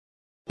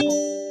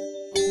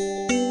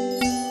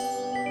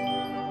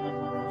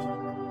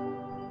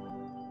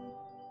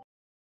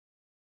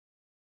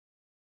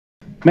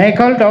May I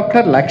call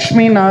Dr.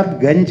 Lakshmi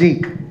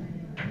Ganji?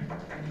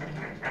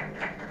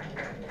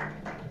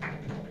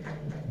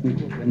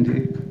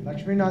 Ganji.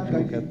 Lakshmi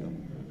Ganji.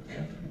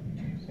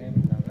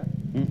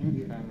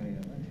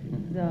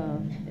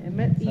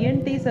 The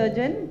ENT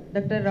surgeon,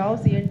 Dr.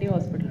 Rao's ENT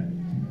Hospital.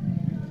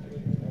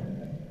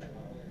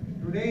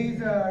 Today is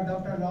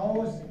Dr.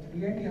 Rao's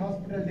ENT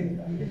Hospital Day.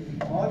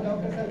 All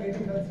doctors are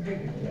getting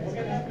consulted.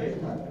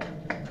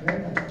 Very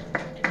nice.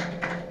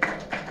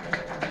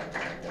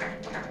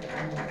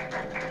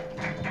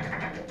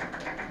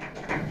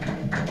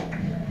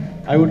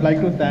 I would like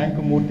to thank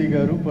Murthy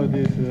Garu for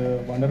this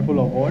wonderful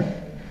award.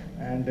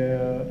 And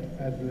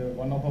as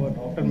one of our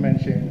doctors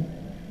mentioned,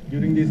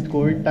 during this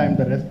COVID time,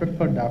 the respect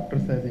for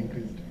doctors has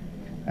increased.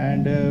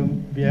 And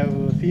we have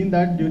seen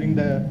that during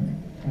the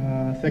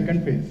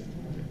second phase.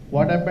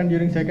 What happened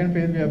during second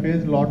phase, we have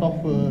faced a lot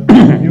of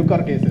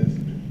mucor cases,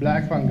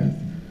 black fungus.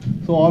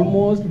 So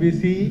almost we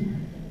see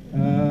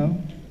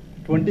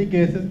 20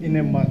 cases in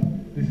a month.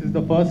 This is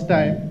the first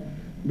time,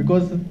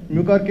 because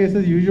mucor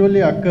cases usually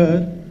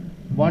occur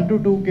 1 to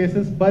 2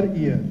 cases per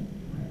year.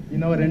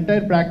 In our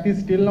entire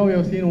practice, till now we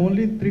have seen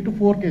only 3 to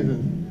 4 cases.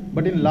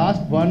 But in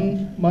last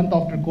 1 month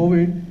after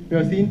COVID, we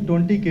have seen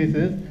 20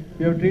 cases.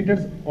 We have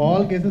treated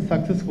all cases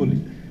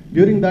successfully.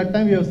 During that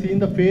time, we have seen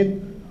the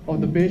faith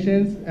of the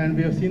patients and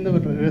we have seen the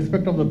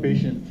respect of the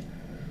patients.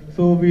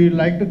 So we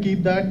like to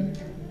keep that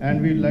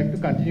and we like to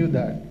continue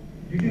that.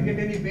 Did you get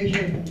any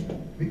patient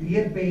with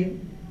ear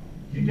pain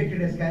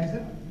detected as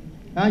cancer?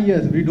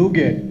 Yes, we do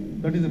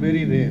get. That is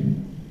very rare.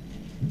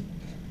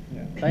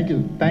 Yeah. Thank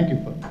you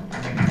for.